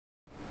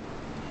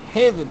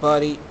Hey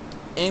everybody,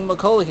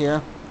 Mccloud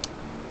here,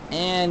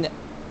 and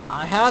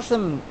I have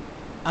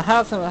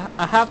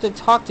to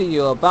talk to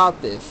you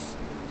about this.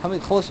 Come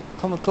closer,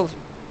 come closer.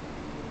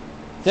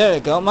 There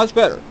you go, much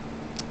better.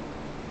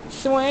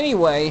 So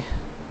anyway,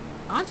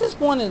 I just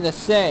wanted to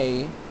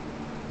say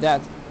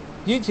that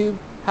YouTube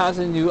has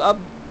a new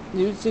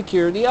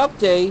security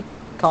update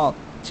called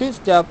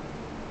two-step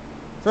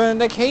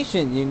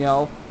verification. You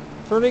know,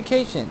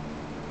 verification.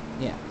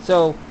 Yeah.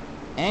 So,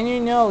 and you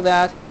know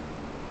that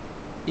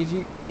if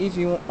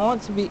you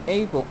want to be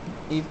able,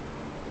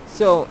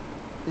 so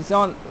it's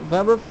on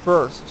November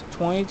 1st,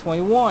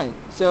 2021.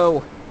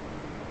 So,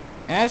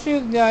 as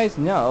you guys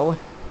know,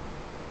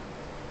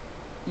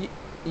 you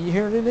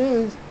hear the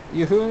news,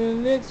 you hear the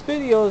next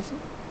videos,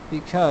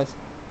 because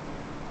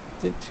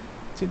the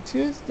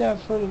two-step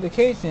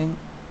verification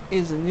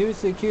is a new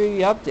security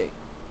update.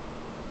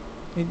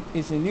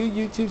 It's a new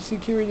YouTube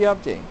security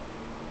update.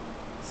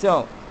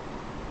 So,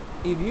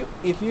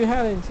 if you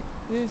have a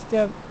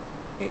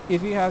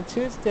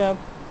two-step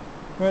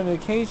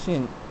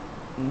verification,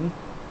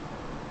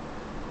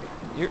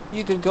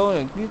 you can go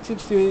to YouTube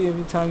Studio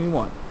every time you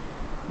want.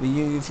 But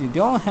if you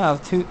don't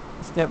have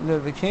two-step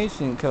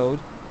verification code,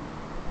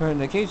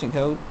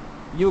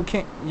 you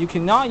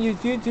cannot use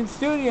YouTube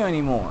Studio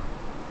anymore.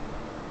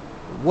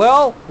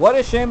 Well, what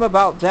a shame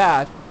about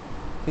that,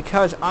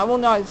 because I will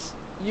not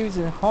use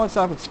the hard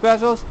topic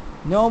specials.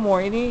 No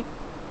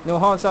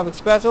hard topic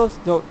specials.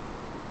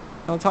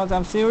 No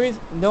time series,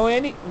 no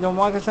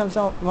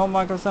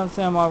Microsoft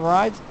Cinema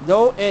rides,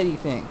 no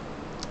anything.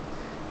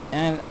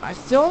 And I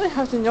still don't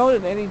have to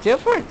notice any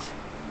difference.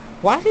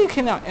 Why do you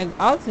cannot? And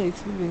honestly,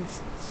 it's been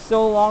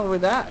so long with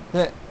that.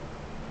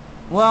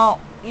 Well,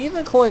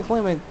 even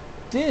Klingman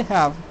did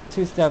have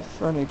two-step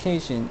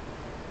verification,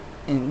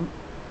 and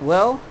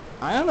well,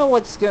 I don't know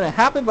what's gonna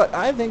happen, but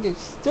I think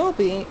it's still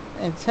be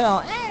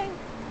until Aang.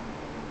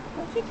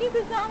 Don't you keep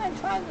this on and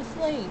try to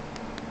sleep?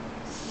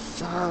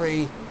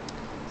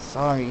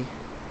 Sorry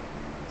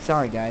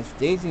guys,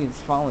 Daisy is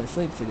falling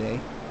asleep today.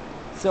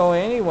 So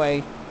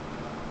anyway,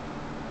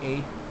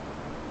 you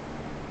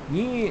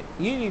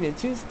need a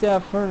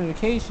two-step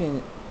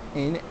verification,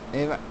 and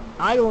if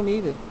I don't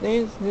need the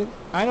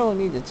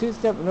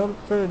two-step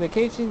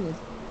verification,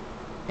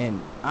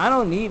 and I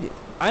don't need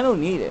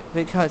it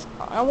because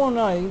I will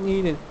not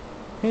need a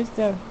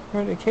two-step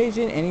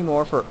verification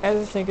anymore for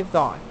every single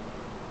thought.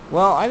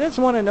 Well, I just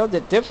want to know the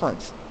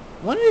difference.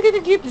 When are you going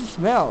to keep the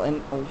smell?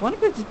 And when are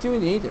you going to do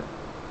it either?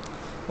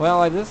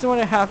 Well, I just want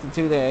to have to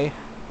do today.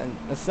 And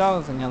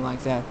something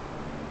like that.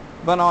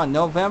 But on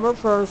November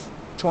 1st,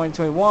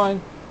 2021,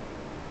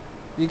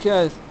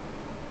 because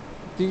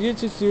the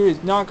YouTube series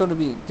is not going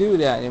to do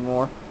that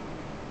anymore.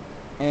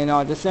 And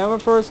on December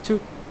 1st,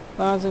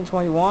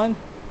 2021,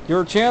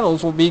 your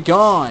channels will be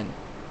gone.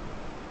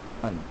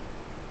 And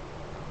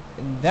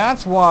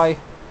that's why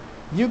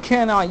you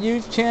cannot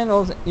use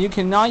channels. You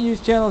cannot use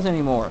channels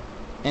anymore.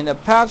 And the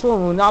password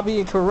will not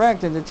be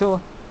correct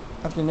until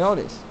after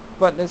notice.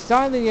 But it's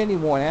not any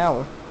 1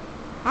 hour.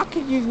 How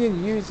could you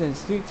use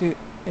this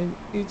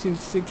YouTube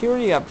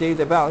security update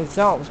about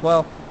yourselves?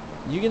 Well,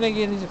 you're gonna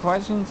get into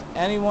questions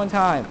any one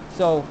time.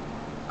 So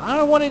I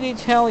don't want to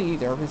detail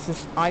either. It's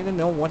just I don't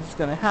know what's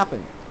gonna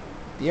happen.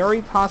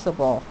 Very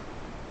possible.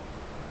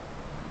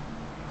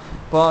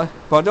 But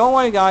don't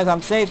worry, guys.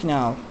 I'm safe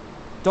now.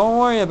 Don't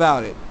worry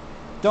about it.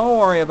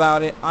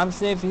 I'm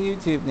safe in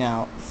YouTube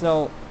now.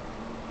 So.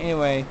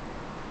 Anyway,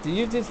 the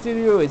YouTube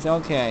Studio is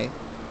okay.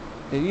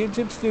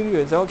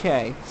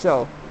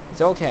 So, it's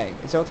okay.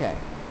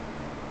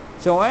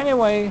 So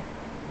anyway,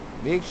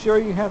 make sure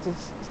you have a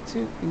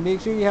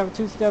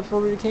two-step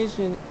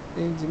verification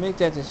to make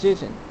that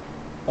decision,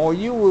 or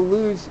you will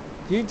lose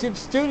YouTube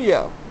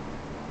Studio.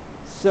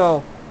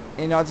 So,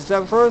 on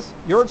December 1st,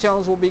 your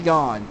channels will be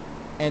gone,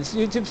 and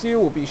YouTube Studio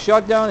will be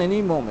shut down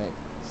any moment.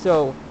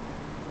 So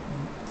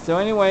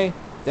anyway,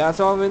 that's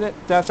all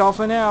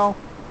for now.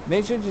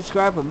 Make sure to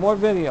subscribe for more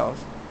videos.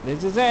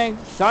 This is Aang,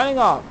 signing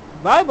off.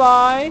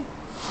 Bye-bye.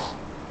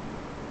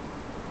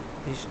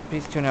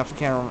 Please turn off the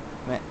camera.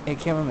 Hey,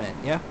 cameraman,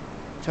 yeah?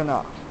 Turn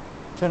off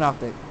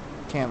the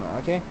camera,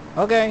 okay?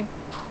 Okay.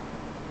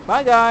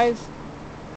 Bye, guys.